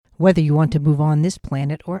Whether you want to move on this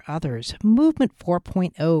planet or others, Movement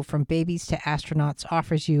 4.0 from Babies to Astronauts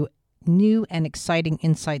offers you new and exciting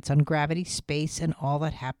insights on gravity, space, and all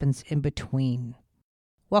that happens in between.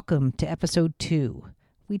 Welcome to Episode 2.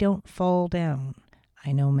 We don't fall down.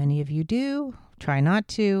 I know many of you do. Try not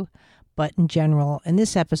to. But in general, in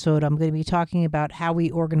this episode, I'm going to be talking about how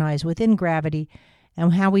we organize within gravity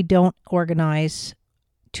and how we don't organize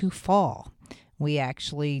to fall. We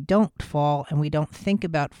actually don't fall, and we don't think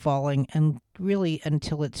about falling and really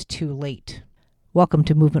until it's too late. Welcome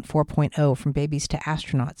to Movement 4.0 from Babies to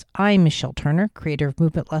Astronauts. I'm Michelle Turner, creator of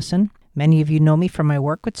Movement Lesson. Many of you know me from my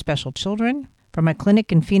work with special children. From my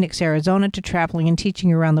clinic in Phoenix, Arizona, to traveling and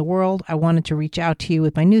teaching around the world, I wanted to reach out to you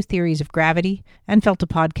with my new theories of gravity and felt a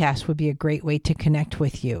podcast would be a great way to connect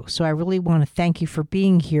with you. So I really want to thank you for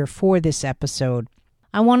being here for this episode.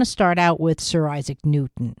 I want to start out with Sir Isaac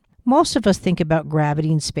Newton. Most of us think about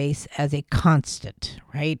gravity in space as a constant,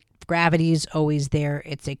 right? Gravity is always there.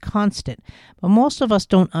 It's a constant. But most of us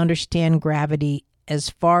don't understand gravity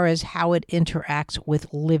as far as how it interacts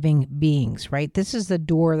with living beings, right? This is the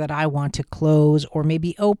door that I want to close or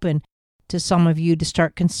maybe open to some of you to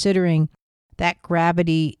start considering that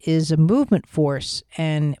gravity is a movement force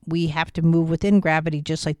and we have to move within gravity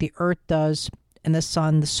just like the Earth does and the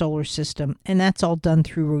sun, the solar system, and that's all done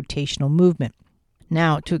through rotational movement.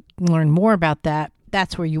 Now, to learn more about that,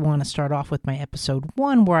 that's where you want to start off with my episode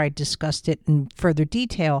 1, where I discussed it in further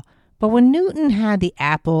detail. But when Newton had the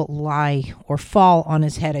apple lie or fall on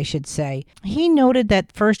his head, I should say, he noted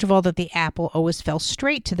that, first of all, that the apple always fell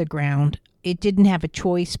straight to the ground. It didn't have a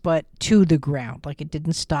choice but to the ground. Like it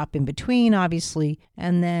didn't stop in between, obviously.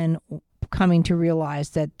 And then coming to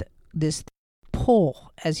realize that this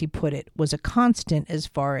pull, as he put it, was a constant as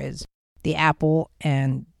far as the apple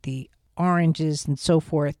and the oranges and so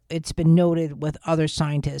forth. It's been noted with other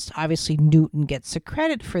scientists. Obviously, Newton gets the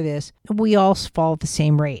credit for this. We all fall at the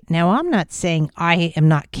same rate. Now, I'm not saying I am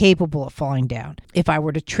not capable of falling down. If I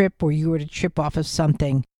were to trip or you were to trip off of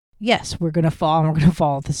something, yes, we're going to fall and we're going to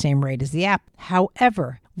fall at the same rate as the apple.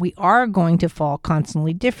 However, we are going to fall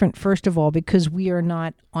constantly different, first of all, because we are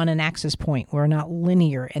not on an axis point. We're not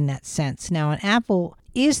linear in that sense. Now, an apple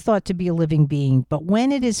is thought to be a living being, but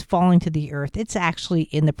when it is falling to the earth, it's actually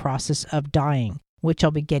in the process of dying, which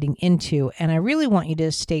I'll be getting into. And I really want you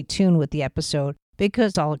to stay tuned with the episode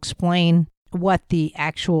because I'll explain what the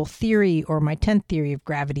actual theory or my 10th theory of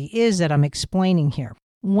gravity is that I'm explaining here.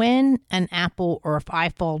 When an apple or if I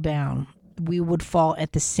fall down, we would fall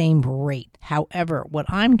at the same rate. However, what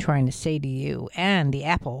I'm trying to say to you and the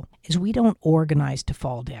apple is we don't organize to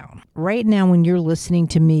fall down. Right now, when you're listening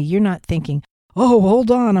to me, you're not thinking, oh, hold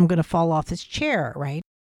on, I'm going to fall off this chair, right?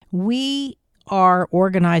 We are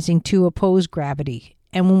organizing to oppose gravity.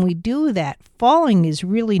 And when we do that, falling is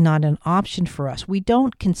really not an option for us. We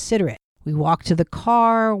don't consider it. We walk to the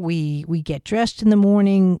car, we get dressed in the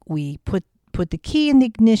morning, we put the key in the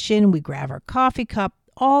ignition, we grab our coffee cup.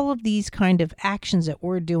 All of these kind of actions that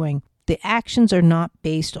we're doing, the actions are not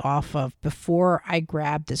based off of before I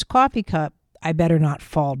grab this coffee cup, I better not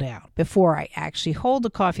fall down. Before I actually hold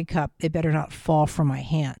the coffee cup, it better not fall from my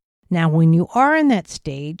hand. Now, when you are in that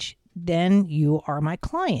stage, then you are my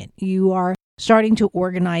client. You are starting to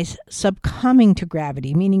organize succumbing to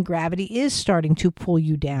gravity, meaning gravity is starting to pull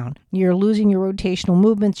you down. You're losing your rotational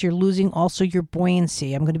movements. You're losing also your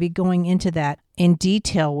buoyancy. I'm going to be going into that in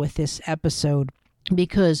detail with this episode,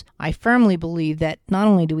 because I firmly believe that not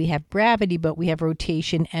only do we have gravity, but we have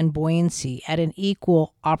rotation and buoyancy at an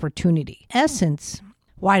equal opportunity. Essence,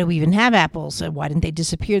 why do we even have apples? Why didn't they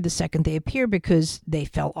disappear the second they appear? Because they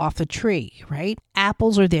fell off the tree, right?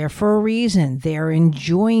 Apples are there for a reason. They're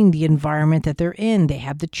enjoying the environment that they're in. They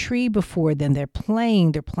have the tree before them. They're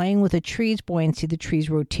playing with the tree's buoyancy, the tree's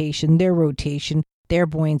rotation, their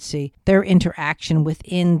buoyancy, their interaction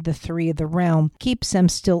within the three of the realm keeps them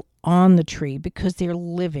still on the tree because they're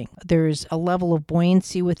living. There's a level of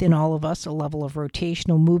buoyancy within all of us, a level of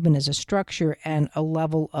rotational movement as a structure, and a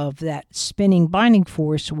level of that spinning binding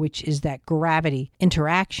force, which is that gravity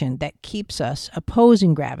interaction that keeps us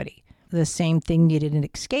opposing gravity. The same thing needed in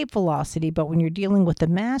escape velocity, but when you're dealing with the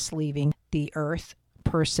mass leaving the Earth,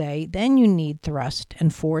 per se, then you need thrust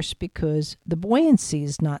and force because the buoyancy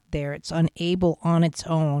is not there. It's unable on its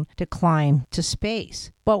own to climb to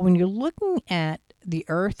space. But when you're looking at the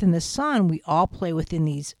Earth and the sun, we all play within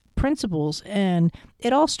these principles, and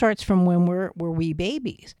it all starts from when we're wee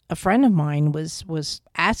babies. A friend of mine was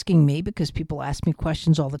asking me, because people ask me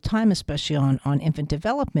questions all the time, especially on infant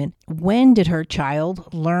development, when did her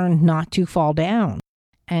child learn not to fall down?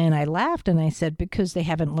 And I laughed and I said, because they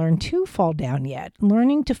haven't learned to fall down yet.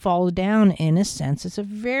 Learning to fall down, in a sense, is a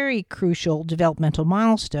very crucial developmental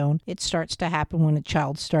milestone. It starts to happen when a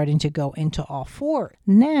child's starting to go into all fours.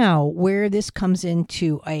 Now, where this comes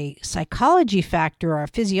into a psychology factor or a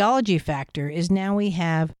physiology factor is now we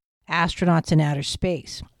have astronauts in outer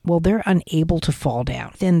space. Well, they're unable to fall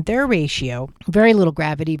down. Then their ratio, very little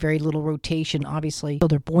gravity, very little rotation, obviously, so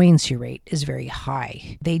their buoyancy rate is very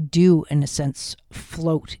high. They do, in a sense,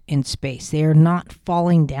 float in space. They are not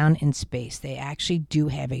falling down in space. They actually do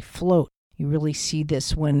have a float. You really see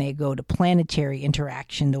this when they go to planetary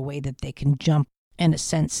interaction, the way that they can jump in a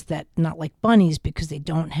sense that not like bunnies because they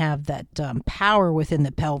don't have that power within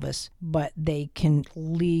the pelvis, but they can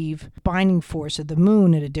leave binding force of the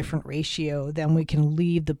moon at a different ratio than we can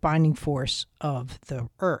leave the binding force of the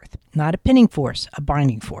earth. Not a pinning force, a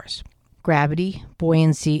binding force. Gravity,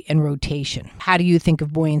 buoyancy, and rotation. How do you think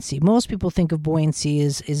of buoyancy? Most people think of buoyancy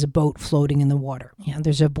as a boat floating in the water.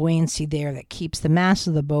 There's a buoyancy there that keeps the mass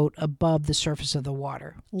of the boat above the surface of the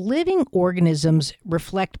water. Living organisms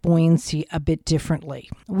reflect buoyancy a bit differently.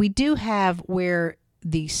 We do have where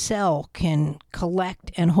the cell can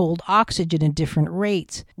collect and hold oxygen at different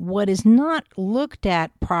rates. What is not looked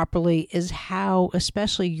at properly is how,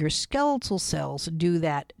 especially your skeletal cells, do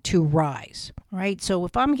that to rise, right? So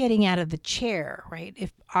if I'm getting out of the chair, right,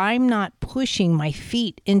 if I'm not pushing my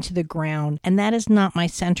feet into the ground, and that is not my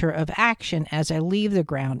center of action as I leave the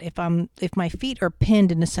ground, if my feet are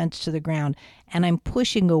pinned in a sense to the ground and I'm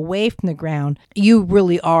pushing away from the ground, you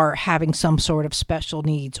really are having some sort of special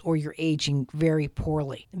needs or you're aging very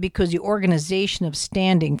poorly. Because the organization of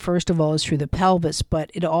standing, first of all, is through the pelvis, but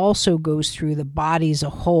it also goes through the body as a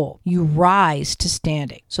whole. You rise to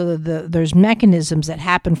standing. So there's mechanisms that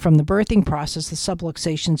happen from the birthing process, the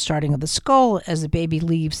subluxation starting of the skull as the baby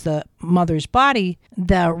leaves the mother's body,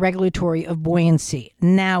 the regulatory of buoyancy.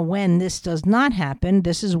 Now, when this does not happen,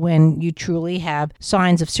 this is when you truly have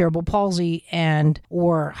signs of cerebral palsy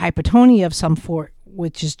or hypotonia of some sort,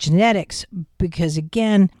 which is genetics, because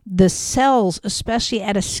again, the cells, especially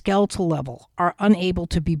at a skeletal level, are unable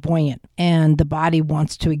to be buoyant, and the body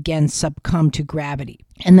wants to again succumb to gravity.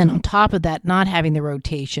 And then on top of that, not having the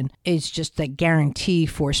rotation is just a guarantee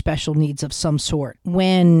for special needs of some sort.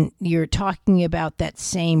 When you're talking about that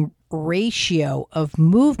same ratio of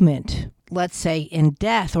movement, let's say in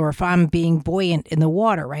death, or if I'm being buoyant in the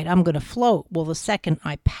water, right, I'm going to float. Well, the second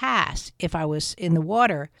I pass, if I was in the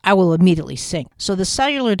water, I will immediately sink. So the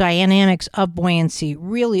cellular dynamics of buoyancy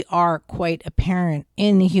really are quite apparent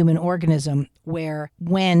in the human organism, where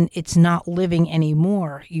when it's not living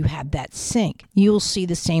anymore, you have that sink. You'll see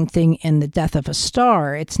the same thing in the death of a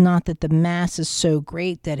star. It's not that the mass is so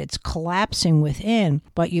great that it's collapsing within,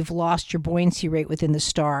 but you've lost your buoyancy rate within the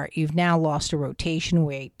star. You've now lost a rotation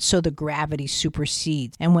rate, so the gravity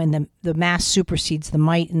supersedes. And when the mass supersedes the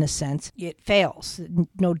might, in a sense, it fails.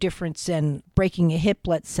 No difference than breaking a hip,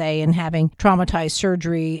 let's say, and having traumatized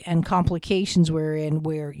surgery and complications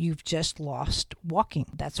where you've just lost walking.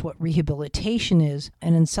 That's what rehabilitation is.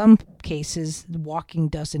 And in some cases, walking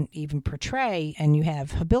doesn't even portray, and you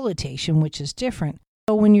have habilitation, which is different.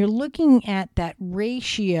 So when you're looking at that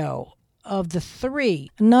ratio of the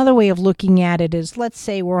three, another way of looking at it is, let's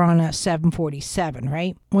say we're on a 747,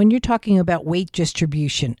 right? When you're talking about weight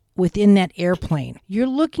distribution within that airplane, you're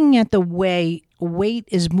looking at the way weight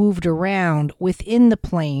is moved around within the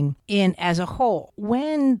plane as a whole.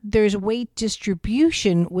 When there's weight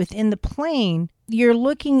distribution within the plane, you're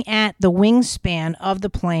looking at the wingspan of the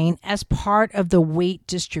plane as part of the weight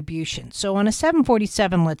distribution. So on a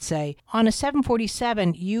 747, let's say, on a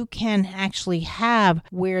 747, you can actually have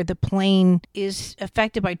where the plane is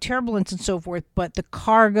affected by turbulence and so forth, but the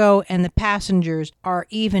cargo and the passengers are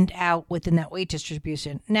evened out within that weight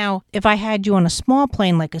distribution. Now, if I had you on a small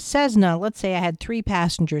plane like a Cessna, let's say I had 3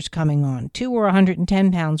 passengers coming on. 2 were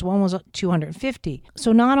 110 pounds, 1 was 250.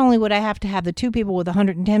 So not only would I have to have the 2 people with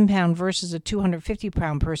 110 pound versus a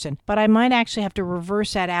 250-pound person, but I might actually have to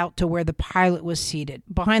reverse that out to where the pilot was seated.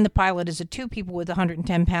 Behind the pilot is 2 people with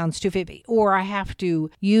 110 pounds, 250, or I have to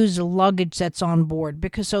use the luggage that's on board,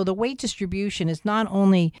 because so the weight distribution is not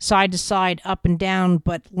only side to side, up and down,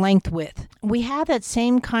 but length width. We have that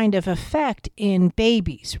same kind of effect in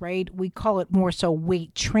babies, right? We call it more so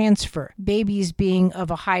weight transfer. Babies being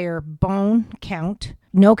of a higher bone count,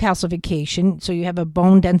 no calcification, so you have a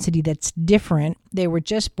bone density that's different. They were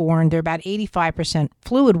just born, they're about 85%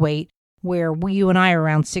 fluid weight, where you and I are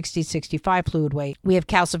around 60, 65 fluid weight. We have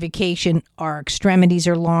calcification, our extremities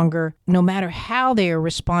are longer. No matter how they are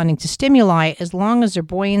responding to stimuli, as long as their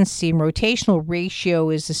buoyancy and rotational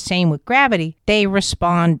ratio is the same with gravity, they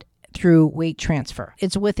respond through weight transfer.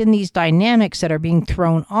 It's within these dynamics that are being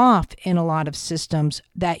thrown off in a lot of systems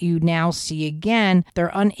that you now see again,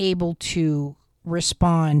 they're unable to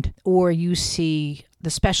respond, or you see the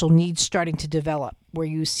special needs starting to develop, where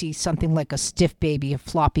you see something like a stiff baby, a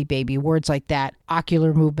floppy baby, words like that,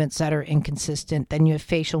 ocular movements that are inconsistent, then you have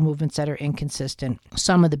facial movements that are inconsistent.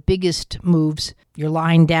 Some of the biggest moves, you're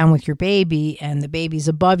lying down with your baby and the baby's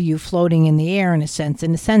above you floating in the air in a sense.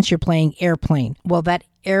 In a sense, you're playing airplane. Well, that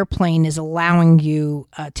airplane is allowing you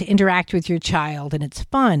to interact with your child, and it's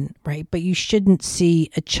fun, right? But you shouldn't see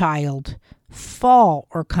a child fall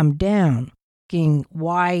or come down.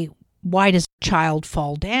 Why does a child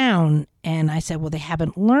fall down? And I said, well, they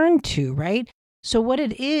haven't learned to, right? So what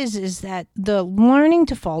it is that the learning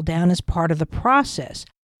to fall down is part of the process.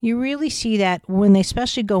 You really see that when they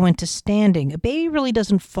especially go into standing. A baby really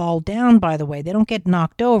doesn't fall down, by the way. They don't get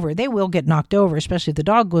knocked over. They will get knocked over, especially if the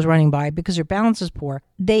dog goes running by, because their balance is poor.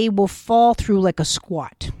 They will fall through like a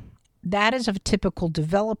squat. That is a typical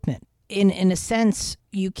development. In a sense,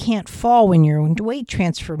 you can't fall when you're in weight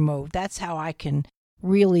transfer mode. That's how I can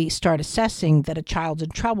really start assessing that a child's in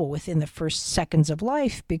trouble within the first seconds of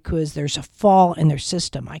life, because there's a fall in their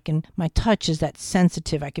system. My touch is that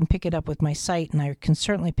sensitive. I can pick it up with my sight, and I can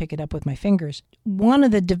certainly pick it up with my fingers. One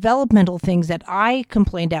of the developmental things that I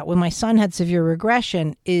complained out when my son had severe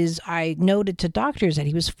regression is I noted to doctors that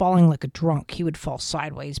he was falling like a drunk. He would fall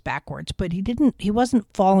sideways, backwards, but he wasn't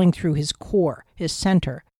falling through his core, his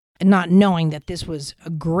center. And not knowing that this was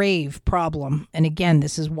a grave problem, and again,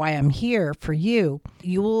 this is why I'm here for you,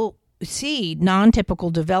 you will see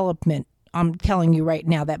non-typical development. I'm telling you right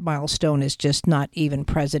now that milestone is just not even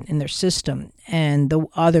present in their system. And the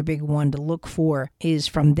other big one to look for is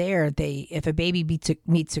from there, if a baby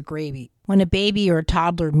meets a gravy. When a baby or a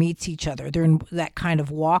toddler meets each other, they're in that kind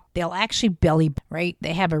of walk, they'll actually belly, right?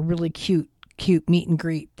 They have a really cute meet and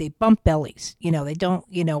greet. They bump bellies. They don't,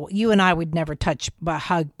 you and I would never touch a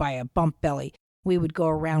hug by a bump belly. We would go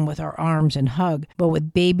around with our arms and hug. But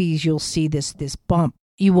with babies, you'll see this bump.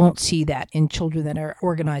 You won't see that in children that are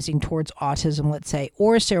organizing towards autism, let's say,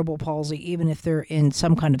 or cerebral palsy, even if they're in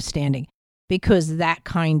some kind of standing. Because that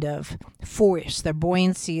kind of force, their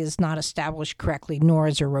buoyancy is not established correctly, nor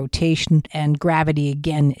is their rotation, and gravity,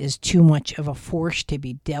 again, is too much of a force to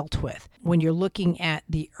be dealt with. When you're looking at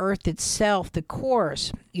the Earth itself, the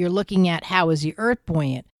cores, you're looking at how is the Earth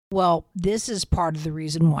buoyant? Well, this is part of the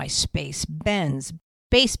reason why space bends.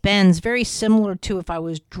 Space bends very similar to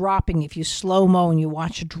if you slow-mo and you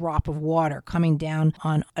watch a drop of water coming down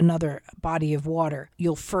on another body of water.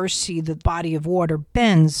 You'll first see the body of water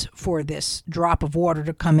bends for this drop of water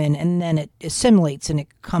to come in, and then it assimilates and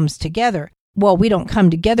it comes together. Well, we don't come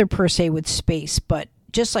together per se with space, but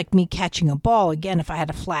just like me catching a ball, again, if I had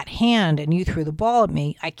a flat hand and you threw the ball at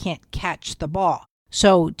me, I can't catch the ball.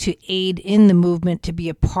 So to aid in the movement, to be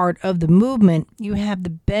a part of the movement, you have the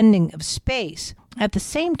bending of space. At the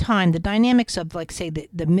same time, the dynamics of, like, say,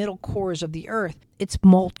 the middle cores of the Earth, it's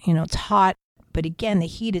it's hot, but again, the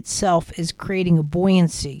heat itself is creating a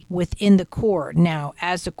buoyancy within the core. Now,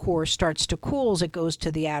 as the core starts to cool, as it goes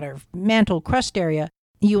to the outer mantle crust area,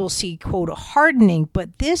 you will see, quote, a hardening.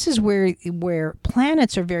 But this is where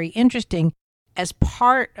planets are very interesting. As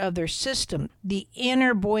part of their system, the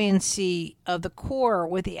inner buoyancy of the core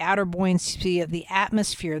with the outer buoyancy of the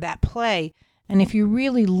atmosphere, that play. And if you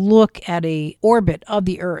really look at a orbit of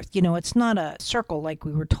the Earth, it's not a circle like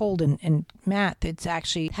we were told in math. It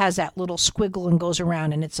actually has that little squiggle and goes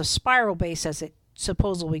around, and it's a spiral base as it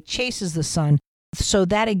supposedly chases the sun. So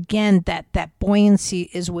that, again, that buoyancy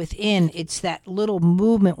is within. It's that little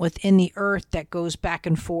movement within the Earth that goes back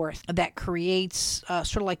and forth that creates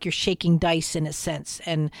sort of like you're shaking dice in a sense.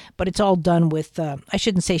 But it's all done with, I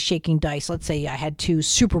shouldn't say shaking dice. Let's say I had 2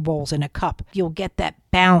 Super Bowls in a cup. You'll get that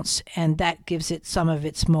bounce, and that gives it some of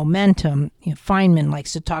its momentum. Feynman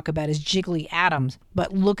likes to talk about his jiggly atoms.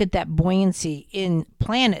 But look at that buoyancy in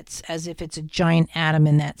planets as if it's a giant atom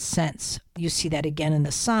in that sense. You see that again in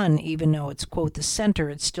the sun, even though it's, quote, the center,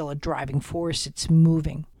 it's still a driving force, it's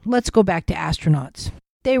moving. Let's go back to astronauts.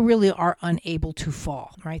 They really are unable to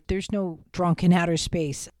fall, right? There's no drunk in outer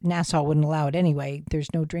space. NASA wouldn't allow it anyway.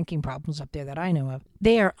 There's no drinking problems up there that I know of.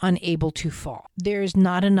 They are unable to fall. There's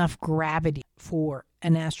not enough gravity for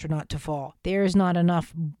an astronaut to fall. There's not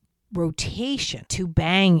enough rotation to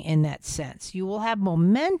bang in that sense. You will have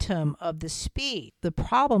momentum of the speed. The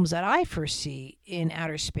problems that I foresee in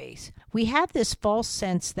outer space, we have this false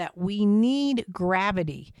sense that we need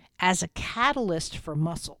gravity as a catalyst for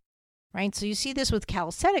muscle, right? So you see this with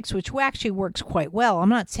calisthenics, which actually works quite well. I'm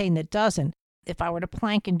not saying that doesn't. If I were to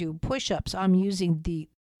plank and do push-ups, I'm using the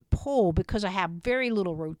pull, because I have very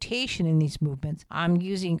little rotation in these movements, I'm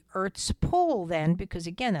using Earth's pull then, because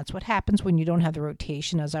again, that's what happens when you don't have the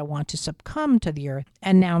rotation, as I want to succumb to the Earth.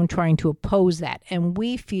 And now I'm trying to oppose that. And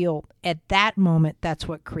we feel at that moment, that's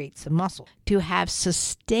what creates the muscle. To have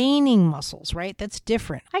sustaining muscles, right? That's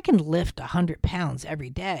different. I can lift 100 pounds every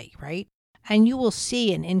day, right? And you will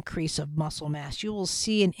see an increase of muscle mass. You will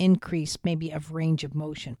see an increase maybe of range of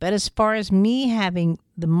motion. But as far as me having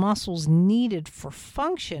the muscles needed for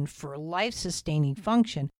function, for life-sustaining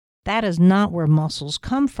function, that is not where muscles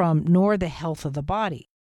come from, nor the health of the body.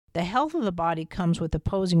 The health of the body comes with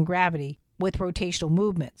opposing gravity with rotational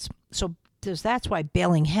movements. So that's why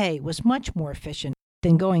baling hay was much more efficient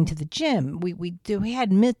than going to the gym. We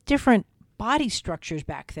had different body structures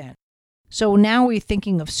back then. So now we're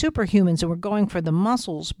thinking of superhumans and we're going for the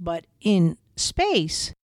muscles, but in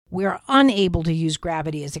space, we're unable to use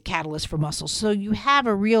gravity as a catalyst for muscles. So you have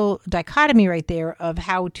a real dichotomy right there of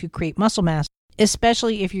how to create muscle mass,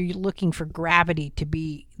 especially if you're looking for gravity to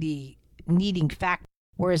be the needing factor.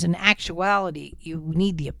 Whereas in actuality, you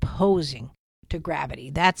need the opposing to gravity.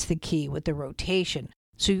 That's the key with the rotation.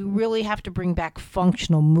 So you really have to bring back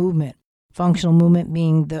functional movement. Functional movement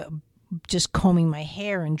being just combing my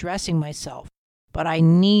hair and dressing myself. But I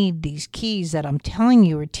need these keys that I'm telling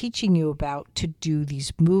you or teaching you about to do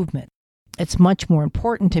these movements. It's much more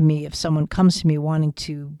important to me if someone comes to me wanting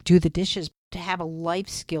to do the dishes, to have a life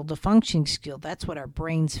skill, the functioning skill. That's what our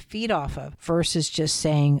brains feed off of, versus just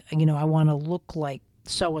saying, I want to look like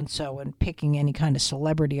so-and-so and picking any kind of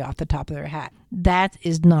celebrity off the top of their hat. That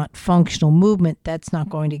is not functional movement. That's not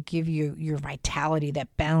going to give you your vitality,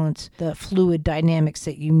 that balance, the fluid dynamics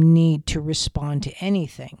that you need to respond to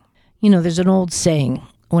anything. There's an old saying,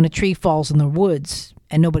 when a tree falls in the woods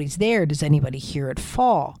and nobody's there, does anybody hear it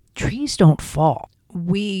fall? Trees don't fall.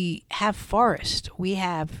 We have forest. We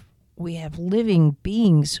have living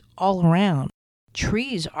beings all around.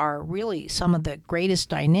 Trees are really some of the greatest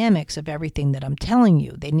dynamics of everything that I'm telling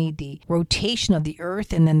you. They need the rotation of the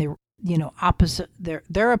earth, and then the opposite,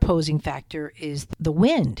 their opposing factor is the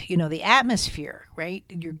wind, the atmosphere, right?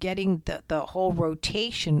 You're getting the whole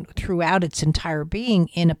rotation throughout its entire being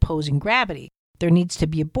in opposing gravity. There needs to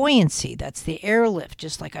be a buoyancy. That's the airlift,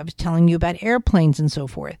 just like I was telling you about airplanes and so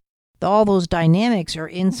forth. All those dynamics are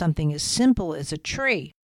in something as simple as a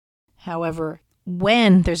tree. However,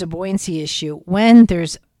 when there's a buoyancy issue, when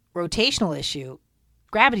there's rotational issue,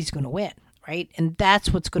 gravity's going to win, right? And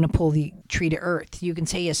that's what's going to pull the tree to earth. You can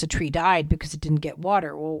say, yes, a tree died because it didn't get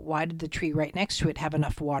water. Well, why did the tree right next to it have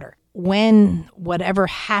enough water? When whatever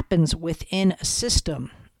happens within a system,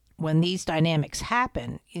 when these dynamics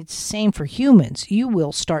happen, it's the same for humans. You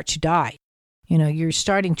will start to die. You're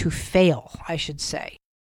starting to fail, I should say.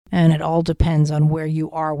 And it all depends on where you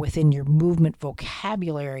are within your movement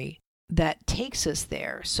vocabulary that takes us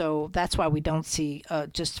there. So that's why we don't see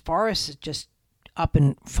just forests just up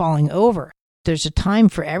and falling over. There's a time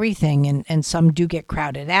for everything, and some do get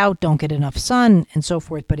crowded out, don't get enough sun, and so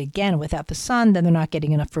forth. But again, without the sun, then they're not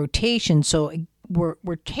getting enough rotation. So we're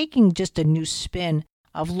taking just a new spin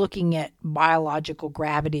of looking at biological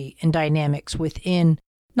gravity and dynamics within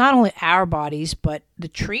not only our bodies, but the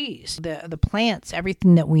trees, the plants,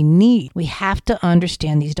 everything that we need. We have to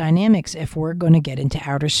understand these dynamics if we're going to get into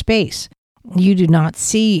outer space. You do not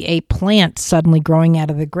see a plant suddenly growing out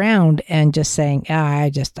of the ground and just saying,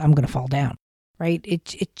 I'm going to fall down, right?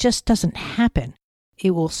 It just doesn't happen.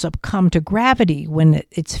 It will succumb to gravity when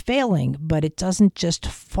it's failing, but it doesn't just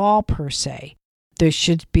fall per se. There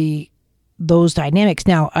should be those dynamics.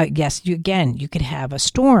 Now, yes, you could have a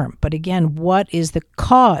storm, but again, what is the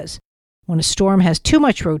cause? When a storm has too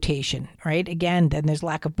much rotation, right? Again, then there's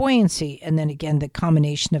lack of buoyancy, and then again, the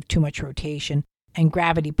combination of too much rotation and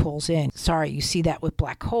gravity pulls in. You see that with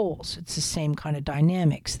black holes. It's the same kind of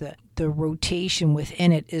dynamics. The rotation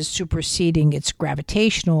within it is superseding its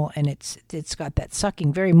gravitational, and it's got that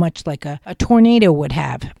sucking, very much like a tornado would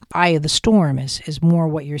have. Eye of the storm is more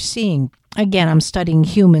what you're seeing. Again, I'm studying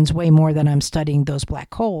humans way more than I'm studying those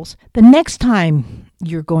black holes. The next time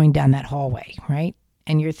you're going down that hallway, right,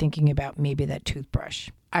 and you're thinking about maybe that toothbrush,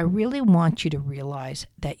 I really want you to realize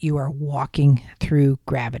that you are walking through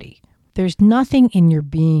gravity. There's nothing in your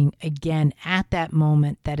being, again, at that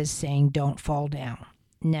moment that is saying don't fall down.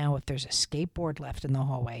 Now, if there's a skateboard left in the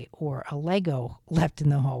hallway or a Lego left in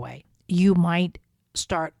the hallway, you might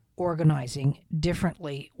start organizing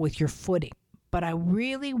differently with your footing. But I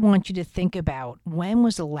really want you to think about, when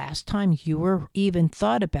was the last time you were even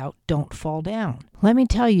thought about don't fall down? Let me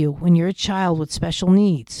tell you, when you're a child with special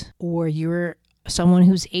needs, or you're someone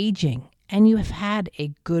who's aging and you have had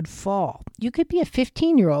a good fall, you could be a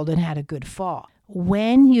 15-year-old and had a good fall.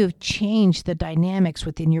 when you've changed the dynamics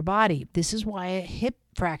within your body. This is why a hip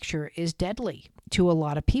fracture is deadly to a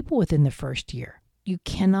lot of people within the first year. You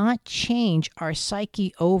cannot change our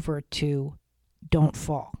psyche over to don't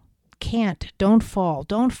fall. Can't. Don't fall.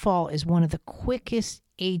 Don't fall is one of the quickest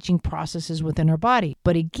aging processes within our body.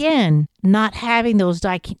 But again, not having those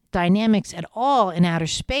dynamics at all in outer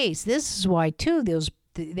space, this is why too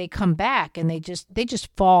they come back and they just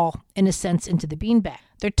fall in a sense into the beanbag.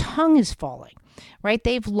 Their tongue is falling, right?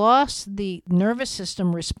 They've lost the nervous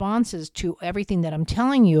system responses to everything that I'm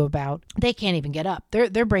telling you about. They can't even get up.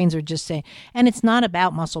 Their brains are just saying, and it's not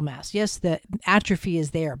about muscle mass. Yes, the atrophy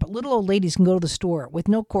is there, but little old ladies can go to the store with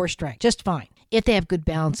no core strength just fine if they have good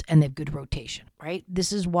balance and they have good rotation, right?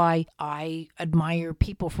 This is why I admire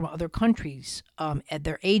people from other countries at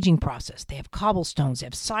their aging process. They have cobblestones, they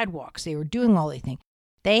have sidewalks, they were doing all these things.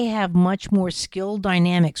 They have much more skilled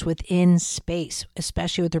dynamics within space,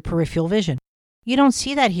 especially with their peripheral vision. You don't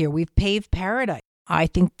see that here. We've paved paradise. I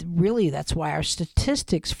think really that's why our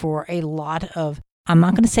statistics for a lot of, I'm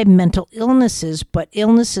not going to say mental illnesses, but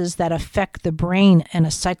illnesses that affect the brain on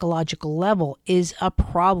a psychological level is a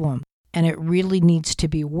problem, and it really needs to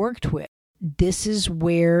be worked with. This is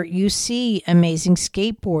where you see amazing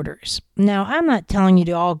skateboarders. Now, I'm not telling you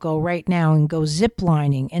to all go right now and go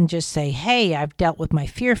ziplining and just say, hey, I've dealt with my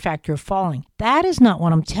fear factor of falling. That is not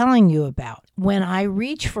what I'm telling you about. When you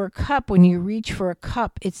reach for a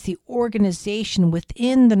cup, it's the organization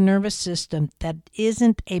within the nervous system that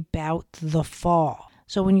isn't about the fall.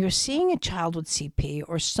 So when you're seeing a child with CP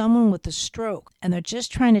or someone with a stroke and they're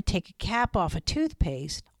just trying to take a cap off a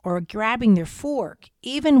toothpaste, or grabbing their fork,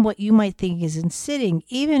 even what you might think is in sitting,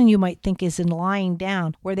 even you might think is in lying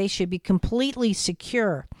down, where they should be completely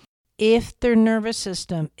secure. If their nervous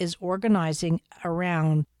system is organizing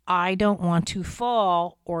around, I don't want to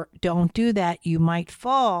fall, or don't do that, you might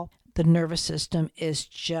fall, the nervous system is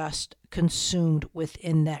just consumed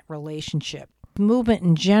within that relationship. Movement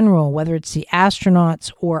in general, whether it's the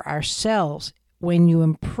astronauts or ourselves, when you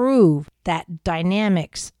improve that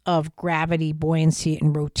dynamics of gravity, buoyancy,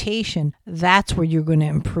 and rotation, that's where you're going to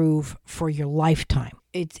improve for your lifetime.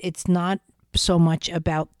 It's not so much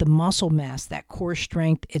about the muscle mass, that core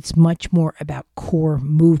strength. It's much more about core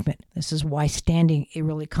movement. This is why standing, it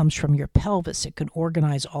really comes from your pelvis. It can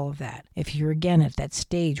organize all of that. If you're, again, at that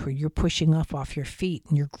stage where you're pushing up off your feet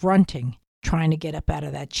and you're grunting, trying to get up out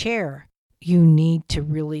of that chair, you need to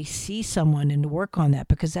really see someone and work on that,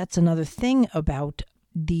 because that's another thing about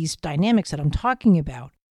these dynamics that I'm talking about.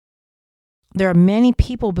 There are many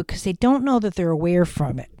people, because they don't know that they're aware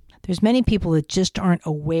from it. There's many people that just aren't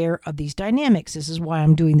aware of these dynamics. This is why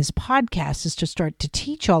I'm doing this podcast, is to start to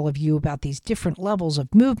teach all of you about these different levels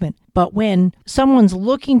of movement. But when someone's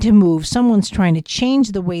looking to move, someone's trying to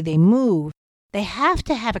change the way they move, they have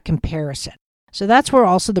to have a comparison. So that's where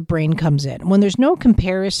also the brain comes in. When there's no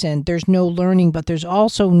comparison, there's no learning, but there's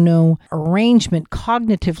also no arrangement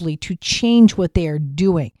cognitively to change what they are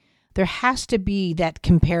doing. There has to be that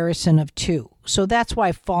comparison of two. So that's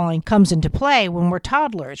why falling comes into play when we're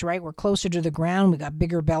toddlers, right? We're closer to the ground. We got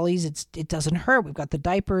bigger bellies. It doesn't hurt. We've got the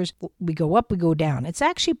diapers. We go up, we go down. It's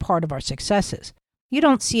actually part of our successes. You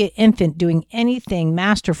don't see an infant doing anything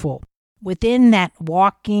masterful within that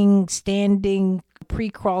walking, standing,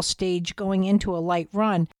 pre-crawl stage going into a light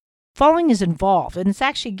run. Falling is involved, and it's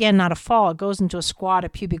actually, again, not a fall. It goes into a squat, a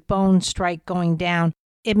pubic bone strike going down.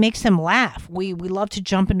 It makes them laugh. We love to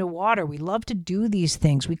jump into water. We love to do these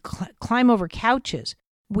things. We climb over couches.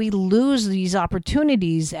 We lose these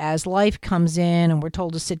opportunities as life comes in and we're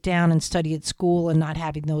told to sit down and study at school and not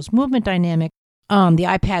having those movement dynamics. The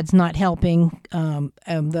iPad's not helping.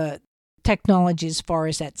 The technology as far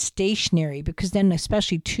as that stationary, because then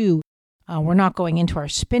especially too, we're not going into our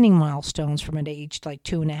spinning milestones from an age like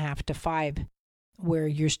 2.5 to 5, where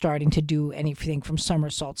you're starting to do anything from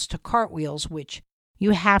somersaults to cartwheels, which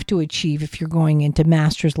you have to achieve if you're going into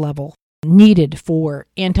master's level, needed for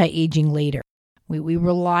anti-aging later. We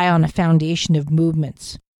rely on a foundation of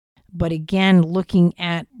movements. But again, looking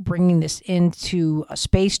at bringing this into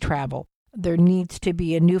space travel, there needs to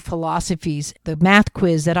be a new philosophies. The math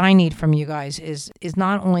quiz that I need from you guys is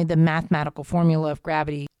not only the mathematical formula of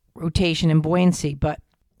gravity, rotation, and buoyancy, but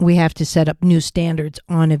we have to set up new standards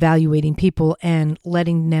on evaluating people and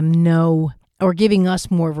letting them know, or giving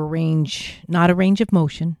us more of a range, not a range of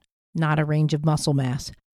motion, not a range of muscle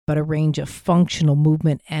mass, but a range of functional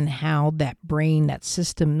movement, and how that brain, that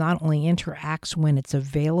system not only interacts when it's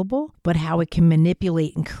available, but how it can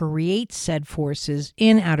manipulate and create said forces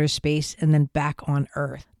in outer space and then back on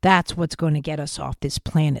Earth. That's what's going to get us off this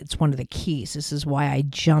planet. It's one of the keys. This is why I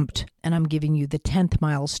jumped, and I'm giving you the 10th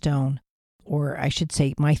milestone, or I should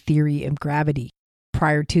say my theory of gravity.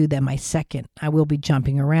 prior to, then my second. I will be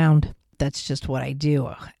jumping around. That's just what I do.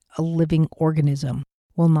 A living organism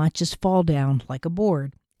will not just fall down like a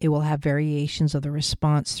board. It will have variations of the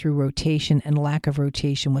response through rotation and lack of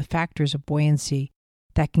rotation with factors of buoyancy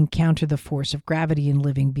that can counter the force of gravity in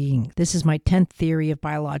living being. This is my 10th theory of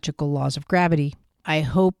biological laws of gravity. I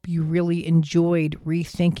hope you really enjoyed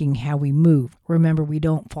rethinking how we move. Remember, we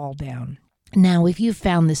don't fall down. Now, if you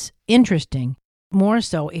found this interesting, more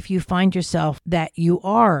so if you find yourself that you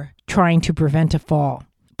are trying to prevent a fall,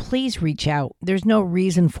 please reach out. There's no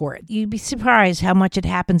reason for it. You'd be surprised how much it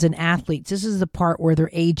happens in athletes. This is the part where they're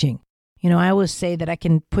aging. I always say that I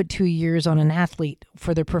can put 2 years on an athlete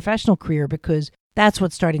for their professional career because that's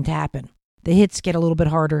what's starting to happen. The hits get a little bit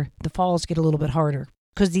harder. The falls get a little bit harder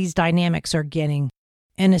because these dynamics are getting,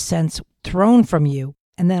 in a sense, thrown from you.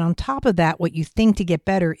 And then on top of that, what you think to get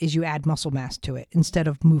better is you add muscle mass to it instead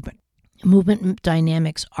of movement. Movement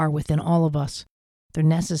dynamics are within all of us. They're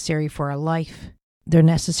necessary for our life. They're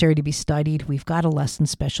necessary to be studied. We've got to lessen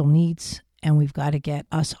special needs, and we've got to get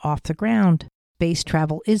us off the ground. Space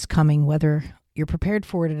travel is coming, whether you're prepared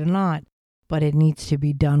for it or not, but it needs to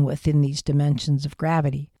be done within these dimensions of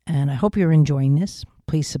gravity. And I hope you're enjoying this.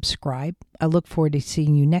 Please subscribe. I look forward to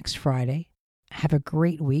seeing you next Friday. Have a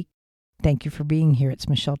great week. Thank you for being here. It's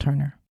Michelle Turner.